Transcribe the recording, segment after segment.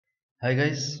Hi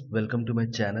guys, welcome to my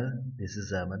channel. This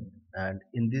is Aman, and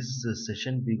in this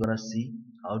session we're gonna see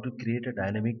how to create a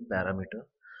dynamic parameter.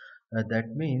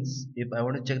 That means if I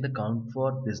want to check the count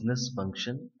for business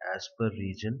function as per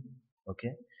region,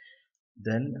 okay,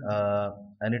 then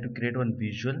I need to create one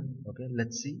visual. Okay,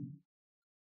 let's see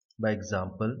by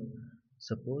example.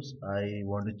 Suppose I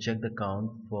want to check the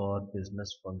count for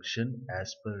business function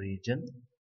as per region.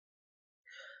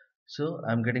 So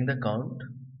I'm getting the count,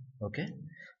 okay.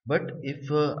 But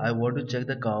if I want to check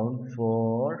the count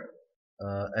for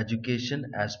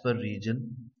education as per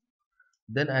region,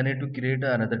 then I need to create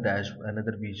another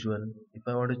another visual. If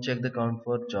I want to check the count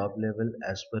for job level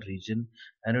as per region,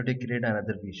 I need to create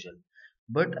another visual.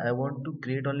 But I want to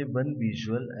create only one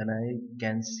visual, and I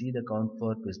can see the count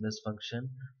for business function,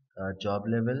 job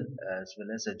level as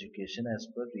well as education as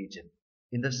per region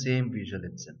in the same visual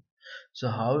itself. So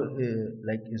how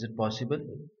like is it possible?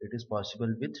 It is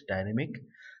possible with dynamic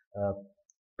uh,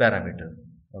 parameter.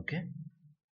 Okay,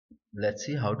 let's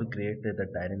see how to create the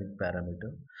dynamic parameter.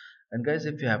 And guys,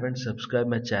 if you haven't subscribed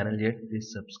my channel yet,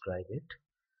 please subscribe it.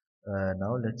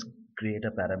 Now let's create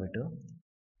a parameter.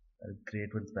 I'll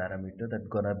create one parameter that's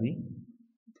gonna be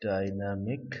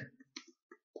dynamic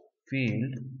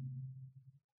field.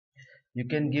 You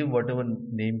can give whatever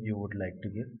name you would like to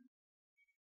give.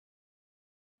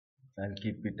 I'll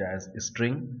keep it as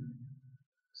string,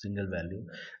 single value.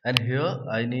 And here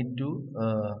I need to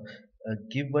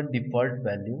give one default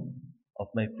value of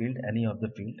my field, any of the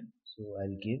field. So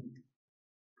I'll give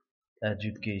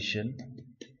education,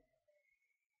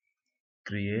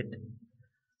 create,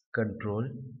 control.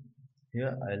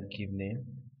 Here I'll give name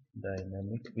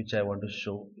dynamic, which I want to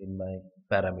show in my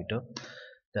parameter.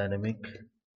 Dynamic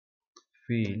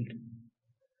field.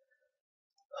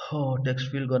 Oh,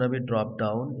 text field gonna be dropped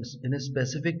down. In a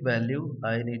specific value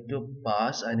I need to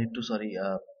pass, I need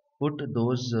to put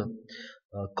those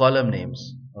column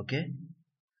names. Okay,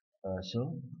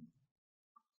 so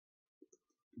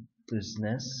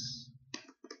business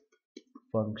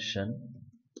function,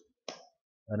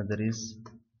 another is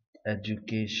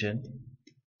education,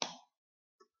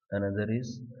 another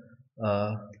is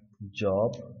uh,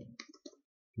 job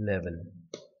level.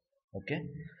 Okay,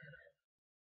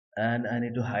 and I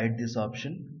need to hide this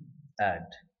option, add.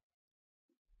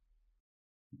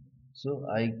 So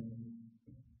I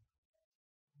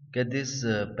get this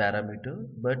parameter,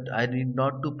 but I need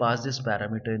not to pass this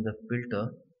parameter in the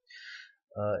filter.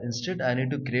 Instead I need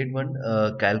to create one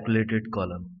calculated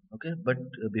column. Okay, but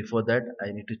before that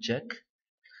I need to check.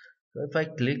 So if I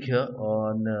click here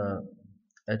on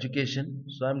education,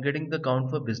 so I'm getting the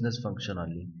count for business function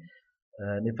only.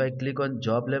 And if I click on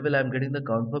job level, I'm getting the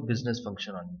count for business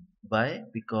function only. Why?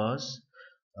 Because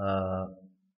uh,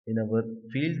 in our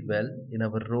field, well, in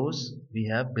our rows we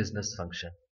have business function.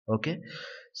 Okay,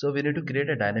 so we need to create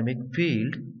a dynamic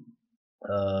field.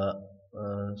 uh,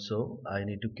 so I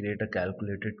need to create a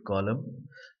calculated column.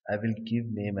 I will give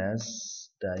name as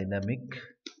dynamic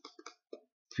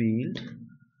field.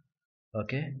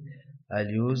 Okay, I'll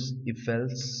use if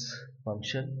else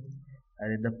function,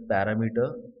 and in the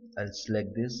parameter I'll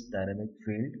select this dynamic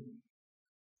field.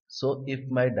 So if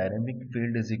my dynamic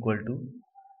field is equal to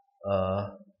uh,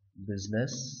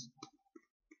 business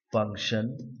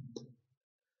function,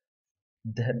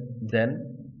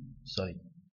 then sorry,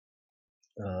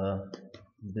 uh,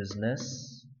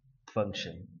 business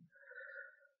function.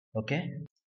 Okay,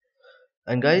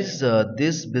 and guys,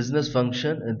 this business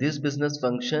function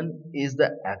is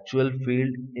the actual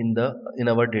field in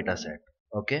our data set.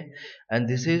 Okay, and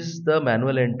this is the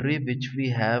manual entry which we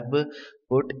have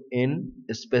put in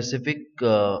a specific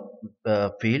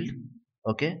field.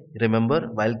 Okay, remember,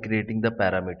 while creating the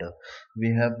parameter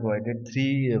we have provided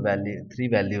three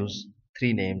values,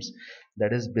 three names.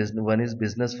 That is business, one is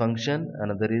business function,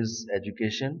 another is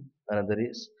education, another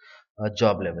is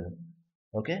job level.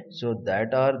 Okay, so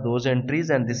that are those entries,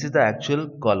 and this is the actual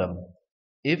column.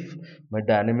 If my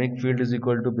dynamic field is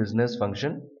equal to business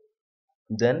function,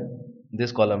 then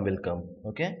this column will come.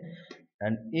 Okay,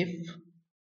 and if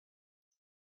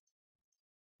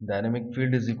dynamic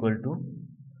field is equal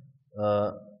to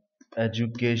uh,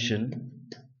 education,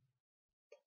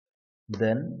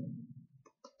 then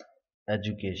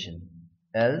education.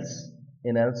 Else,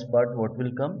 in else part, what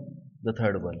will come? The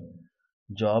third one,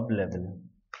 job level.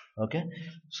 Okay,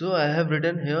 so I have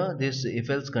written here this if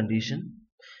else condition,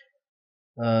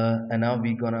 and now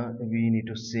we need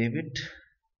to save it.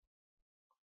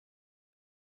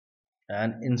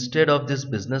 And instead of this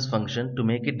business function, to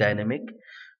make it dynamic,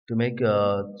 to make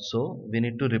so we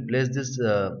need to replace this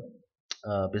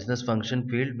business function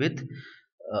field with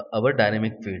our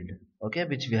dynamic field, okay,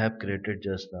 which we have created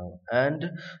just now. And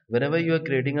whenever you are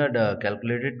creating a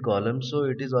calculated column, so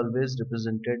it is always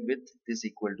represented with this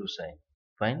equal to sign.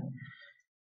 Fine.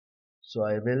 So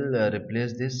I will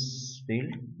replace this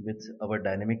field with our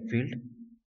dynamic field.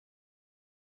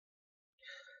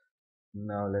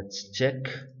 Now let's check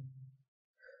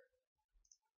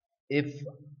if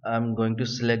I'm going to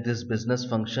select this business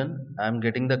function. I'm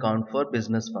getting the count for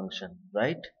business function,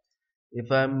 right? If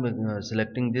I'm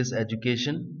selecting this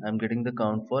education, I'm getting the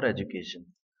count for education.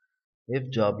 If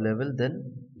job level,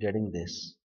 then getting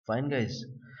this. Fine, guys.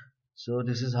 So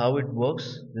this is how it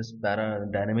works, this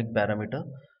dynamic parameter.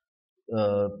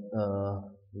 uh, uh,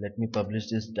 Let me publish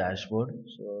this dashboard.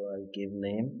 So I'll give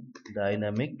name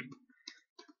dynamic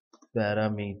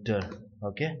parameter.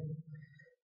 Okay,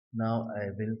 now I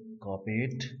will copy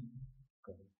it.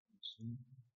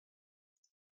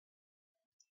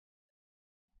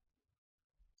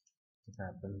 What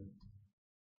happened?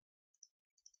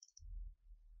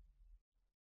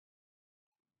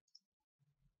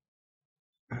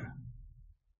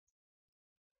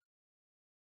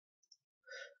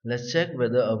 Let's check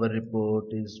whether our report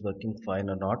is working fine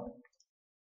or not.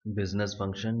 Business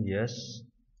function, yes.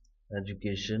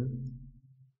 Education,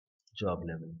 job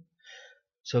level.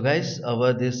 So guys,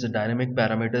 our this dynamic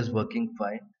parameter is working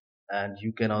fine, and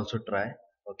you can also try.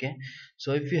 Okay.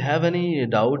 So if you have any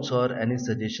doubts or any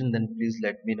suggestion, then please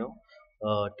let me know.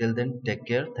 Till then, take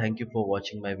care. Thank you for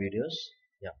watching my videos.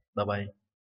 Yeah. Bye bye.